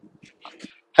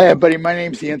Hey, everybody, my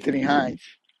name's Anthony Hines.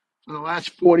 For the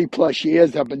last 40 plus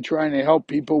years, I've been trying to help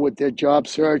people with their job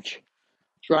search,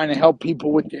 trying to help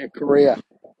people with their career.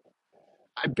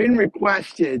 I've been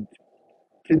requested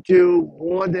to do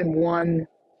more than one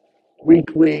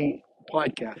weekly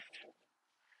podcast.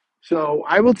 So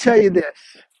I will tell you this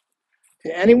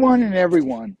to anyone and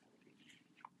everyone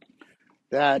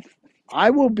that I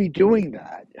will be doing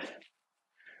that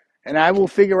and I will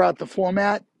figure out the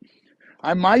format.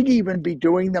 I might even be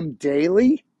doing them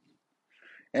daily.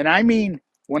 And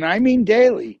when I mean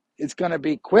daily, it's going to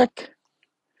be quick,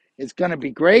 it's going to be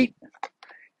great,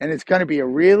 and it's going to be a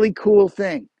really cool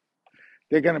thing.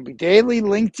 They're going to be daily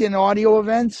LinkedIn audio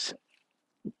events,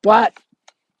 but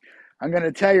I'm going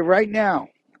to tell you right now,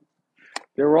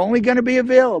 they're only going to be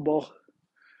available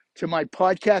to my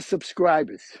podcast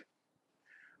subscribers.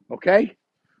 Okay?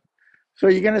 So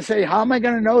you're going to say, how am I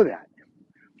going to know that?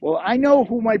 Well, I know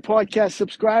who my podcast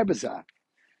subscribers are.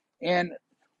 And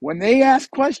when they ask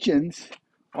questions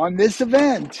on this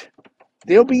event,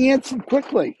 they'll be answered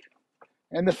quickly.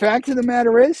 And the fact of the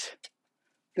matter is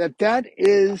that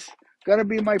is going to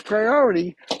be my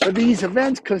priority for these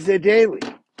events because they're daily.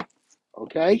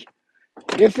 Okay?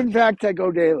 If in fact I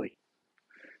go daily.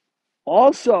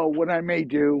 Also, what I may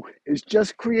do is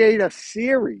just create a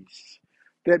series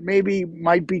that maybe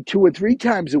might be 2 or 3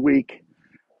 times a week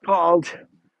called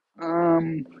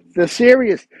the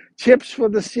serious tips for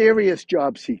the serious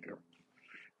job seeker.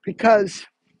 Because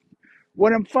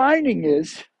what I'm finding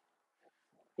is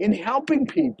in helping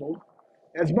people,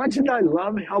 as much as I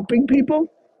love helping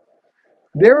people,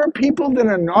 there are people that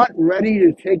are not ready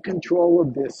to take control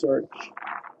of their search.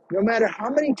 No matter how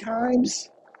many times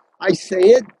I say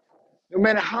it, no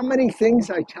matter how many things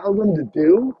I tell them to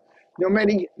do, no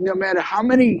matter how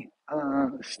many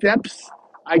steps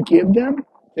I give them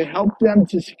to help them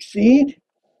to succeed,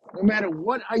 no matter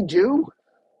what I do,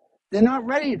 they're not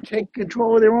ready to take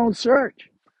control of their own search.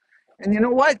 And you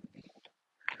know what?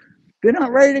 They're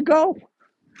not ready to go.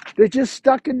 They're just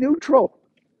stuck in neutral.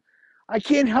 I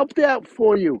can't help that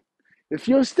for you. If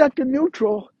you're stuck in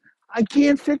neutral, I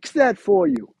can't fix that for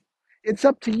you. It's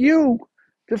up to you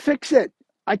to fix it.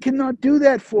 I cannot do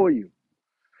that for you.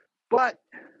 But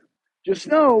just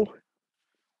know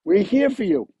we're here for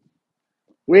you.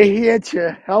 We're here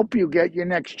to help you get your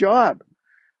next job.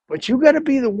 But you got to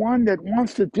be the one that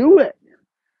wants to do it.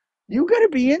 You got to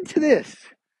be into this.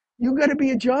 You got to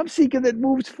be a job seeker that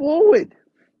moves forward,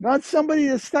 not somebody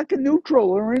that's stuck in neutral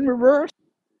or in reverse.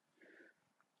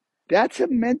 That's a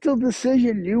mental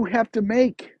decision you have to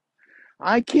make.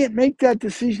 I can't make that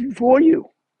decision for you.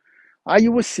 Are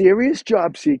you a serious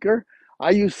job seeker?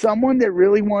 Are you someone that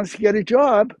really wants to get a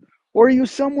job? Or are you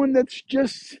someone that's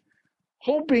just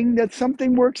hoping that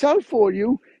something works out for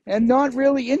you and not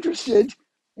really interested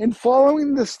in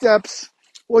following the steps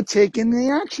or taking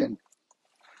the action?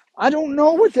 I don't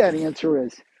know what that answer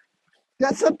is.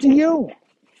 That's up to you.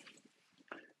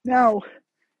 Now,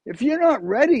 if you're not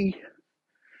ready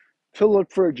to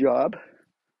look for a job,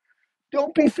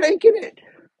 don't be faking it.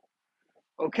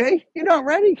 Okay? You're not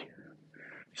ready.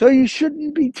 So you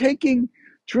shouldn't be taking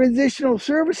transitional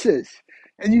services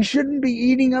and you shouldn't be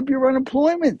eating up your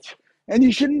unemployment and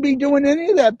you shouldn't be doing any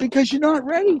of that because you're not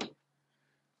ready.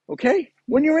 Okay?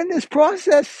 When you're in this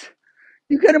process,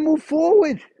 you got to move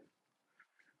forward.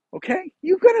 Okay?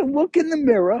 You got to look in the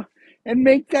mirror and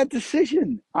make that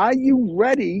decision. Are you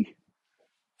ready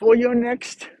for your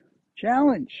next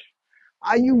challenge?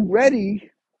 Are you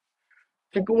ready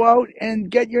to go out and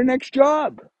get your next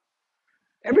job?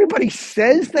 Everybody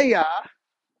says they are,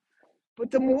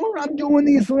 but the more I'm doing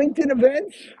these LinkedIn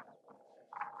events,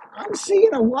 I'm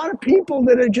seeing a lot of people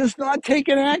that are just not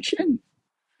taking action.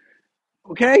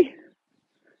 Okay?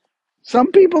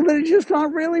 Some people that are just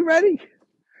not really ready.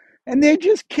 And they're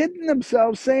just kidding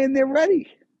themselves saying they're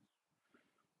ready.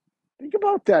 Think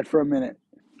about that for a minute.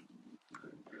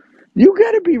 You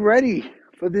got to be ready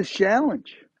for this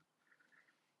challenge.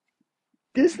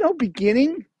 There's no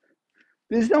beginning,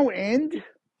 there's no end,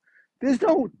 there's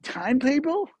no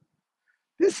timetable.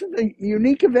 This is a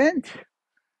unique event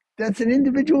that's an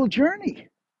individual journey.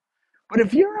 But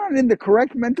if you're not in the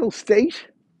correct mental state,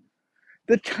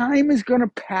 the time is going to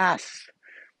pass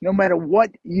no matter what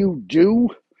you do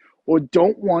or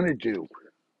don't want to do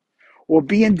or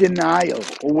be in denial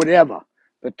or whatever.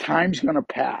 The time's going to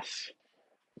pass.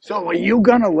 So are you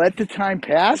going to let the time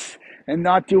pass and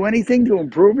not do anything to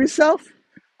improve yourself?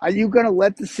 Are you going to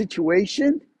let the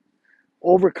situation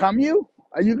overcome you?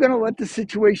 Are you going to let the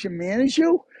situation manage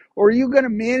you? Or are you going to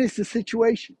manage the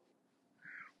situation?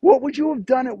 What would you have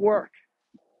done at work?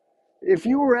 If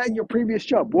you were at your previous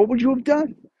job, what would you have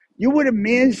done? You would have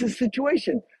managed the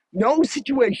situation. No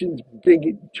situation's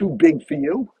too big for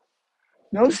you.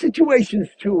 No situation's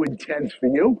too intense for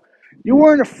you. You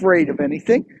weren't afraid of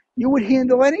anything. You would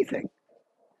handle anything.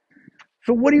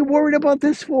 So what are you worried about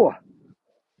this for?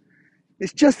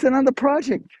 It's just another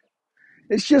project.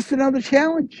 It's just another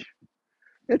challenge.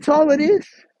 That's all it is.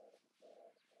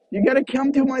 You got to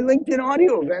come to my LinkedIn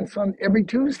audio events on every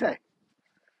Tuesday.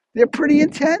 They're pretty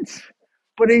intense.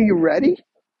 But are you ready?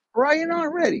 Or are you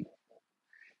not ready?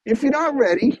 If you're not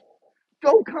ready,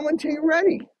 don't come until you're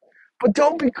ready. But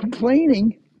don't be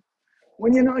complaining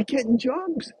when you're not getting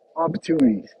jobs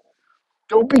opportunities.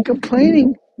 Don't be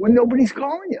complaining when nobody's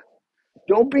calling you.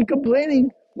 Don't be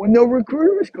complaining when no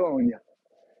recruiter is calling you.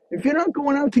 If you're not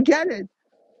going out to get it,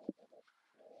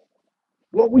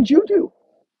 what would you do?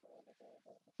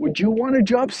 Would you want a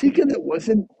job seeker that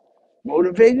wasn't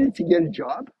motivated to get a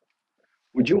job?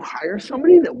 Would you hire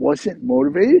somebody that wasn't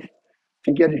motivated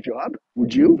to get a job?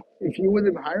 Would you, if you were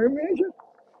the hiring manager?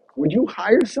 Would you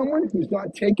hire someone who's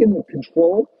not taking the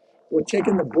control or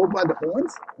taking the bull by the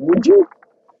horns? Would you?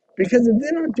 Because if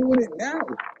they're not doing it now,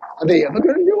 are they ever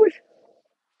going to do it?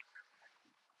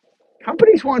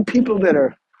 Companies want people that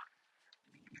are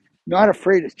not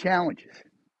afraid of challenges.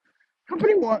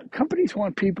 Companies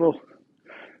want people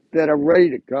that are ready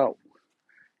to go.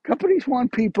 Companies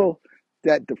want people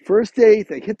that the first day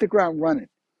they hit the ground running.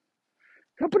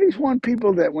 Companies want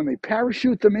people that when they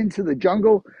parachute them into the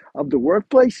jungle of the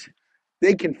workplace,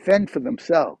 they can fend for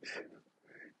themselves.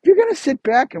 If you're going to sit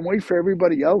back and wait for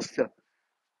everybody else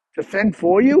to fend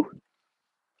for you,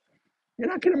 you're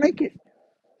not going to make it.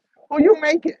 Well, you'll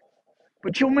make it,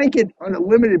 but you'll make it on a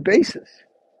limited basis.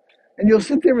 And you'll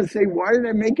sit there and say, why did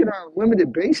I make it on a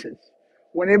limited basis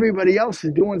when everybody else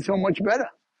is doing so much better?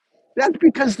 That's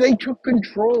because they took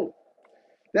control.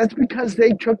 That's because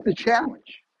they took the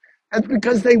challenge. That's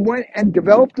because they went and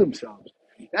developed themselves.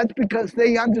 That's because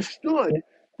they understood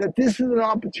that this is an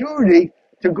opportunity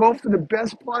to go for the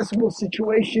best possible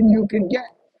situation you can get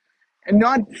and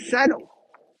not settle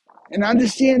and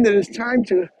understand that it's time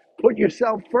to put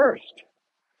yourself first.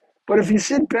 But if you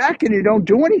sit back and you don't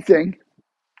do anything,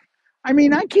 I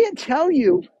mean, I can't tell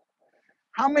you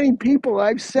how many people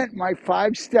I've sent my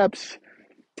 5 steps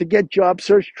to get job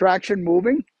search traction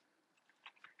moving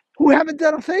who haven't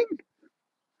done a thing.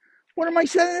 What am I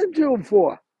sending them to them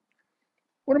for?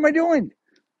 What am I doing?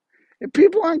 If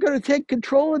people aren't going to take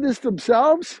control of this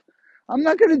themselves, I'm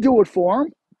not going to do it for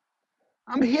them.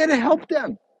 I'm here to help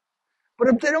them. But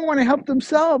if they don't want to help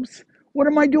themselves, what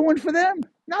am I doing for them?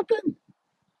 Nothing.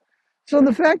 So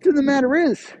the fact of the matter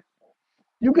is,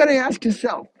 you got to ask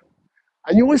yourself,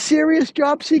 are you a serious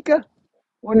job seeker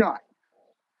or not?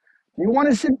 You want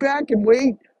to sit back and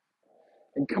wait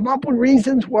and come up with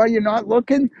reasons why you're not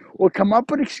looking, or come up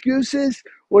with excuses,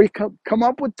 or you come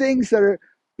up with things that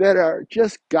are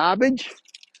just garbage,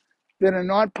 that are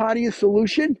not part of your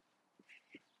solution?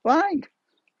 Fine.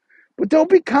 But don't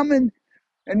be coming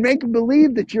and making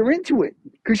believe that you're into it,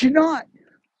 because you're not.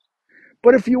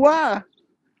 But if you are,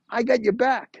 I got your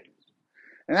back.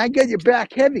 And I got your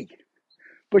back heavy.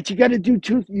 But you got to do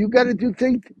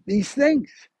these things.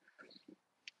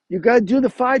 You got to do the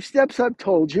 5 steps I've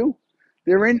told you.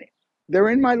 They're in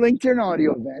my LinkedIn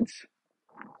audio events.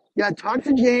 Yeah, talk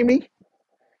to Jamie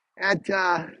at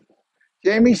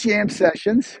Jamie's Jam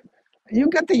Sessions. You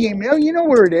got the email. You know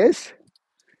where it is.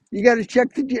 You got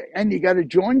to and you got to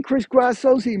join Chris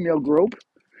Grasso's email group,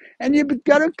 and you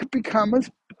got to become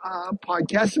a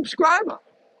podcast subscriber.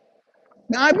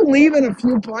 Now, I believe in a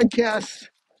few podcasts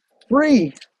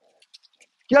free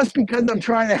just because I'm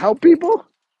trying to help people.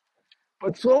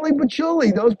 But slowly but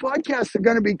surely, those podcasts are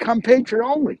going to become patron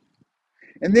only,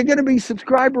 and they're going to be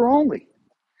subscriber only.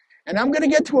 And I'm going to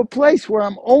get to a place where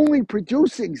I'm only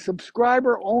producing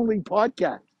subscriber only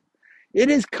podcasts. It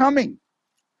is coming.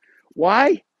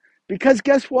 Why? Because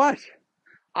guess what?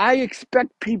 I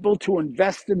expect people to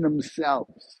invest in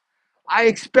themselves. I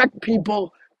expect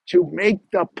people to make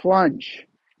the plunge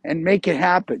and make it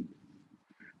happen.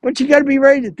 But you got to be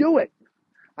ready to do it.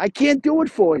 I can't do it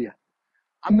for you.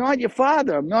 I'm not your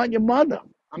father. I'm not your mother.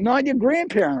 I'm not your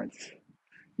grandparents.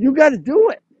 You got to do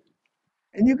it.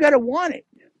 And you got to want it.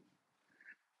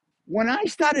 When I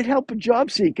started helping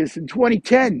job seekers in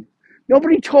 2010,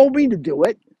 nobody told me to do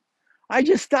it. I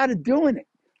just started doing it.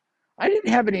 I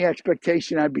didn't have any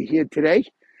expectation I'd be here today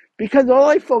because all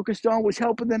I focused on was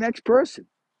helping the next person.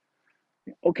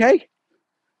 Okay?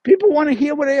 People want to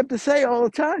hear what I have to say all the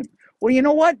time. Well, you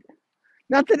know what?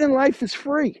 Nothing in life is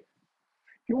free.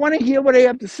 If you want to hear what I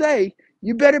have to say,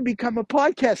 you better become a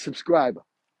podcast subscriber,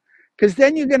 because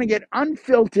then you're going to get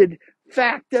unfiltered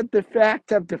fact after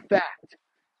fact after fact.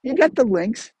 You got the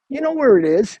links. You know where it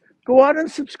is. Go out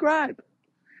and subscribe.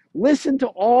 Listen to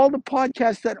all the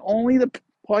podcasts that only the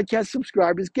podcast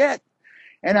subscribers get.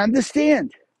 And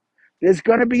understand, there's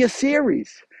going to be a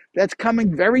series that's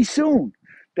coming very soon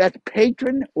that's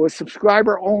patron or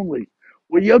subscriber only,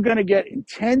 where you're going to get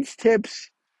intense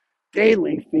tips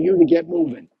daily for you to get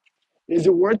moving. Is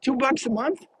it worth $2 a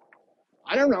month?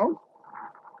 I don't know.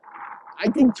 I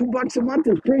think $2 a month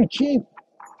is pretty cheap.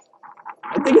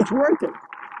 I think it's worth it.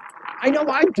 I know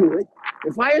I'd do it.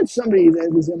 If I had somebody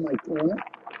that was in my corner,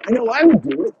 I know I would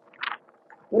do it.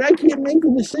 But I can't make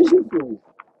the decision for you.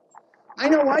 I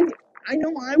know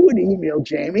I would email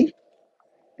Jamie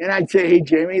and I'd say, hey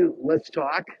Jamie, let's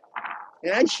talk.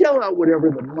 And I'd shell out whatever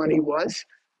the money was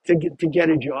to get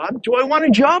a job. Do I want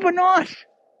a job or not?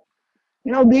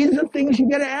 These are things you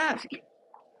gotta ask.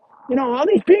 All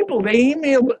these people, they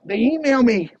email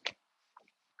me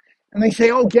and they say,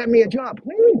 oh, get me a job.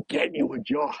 What do you mean get you a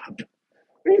job?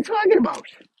 What are you talking about?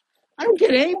 I don't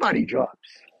get anybody jobs.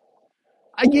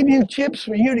 I give you tips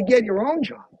for you to get your own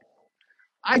job.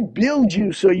 I build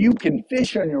you so you can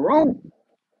fish on your own.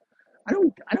 I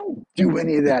don't do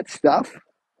any of that stuff.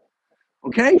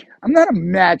 Okay? I'm not a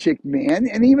magic man,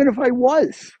 and even if I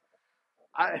was,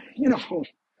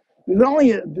 there's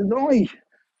only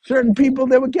certain people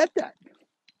that would get that.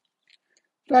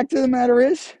 Fact of the matter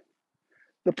is,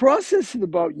 the process is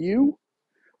about you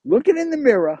looking in the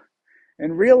mirror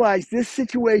and realize this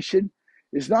situation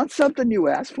is not something you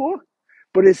asked for,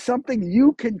 but is something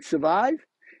you can survive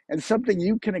and something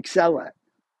you can excel at.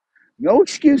 No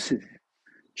excuses.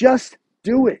 Just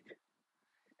do it.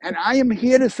 And I am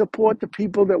here to support the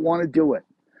people that want to do it.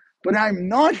 But I'm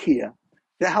not here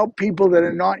to help people that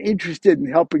are not interested in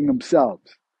helping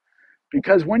themselves.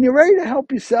 Because when you're ready to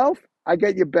help yourself, I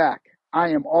got your back. I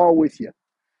am all with you.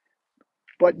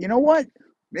 But you know what?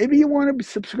 Maybe you want to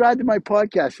subscribe to my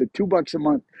podcast for $2 a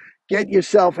month. Get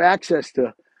yourself access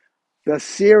to the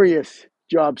serious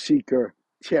job seeker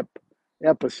tip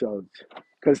episodes.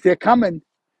 Because they're coming,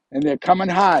 and they're coming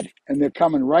hard, and they're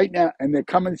coming right now, and they're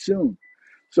coming soon.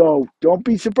 So don't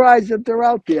be surprised if they're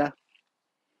out there.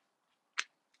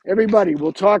 Everybody,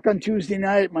 we'll talk on Tuesday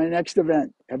night at my next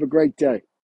event. Have a great day.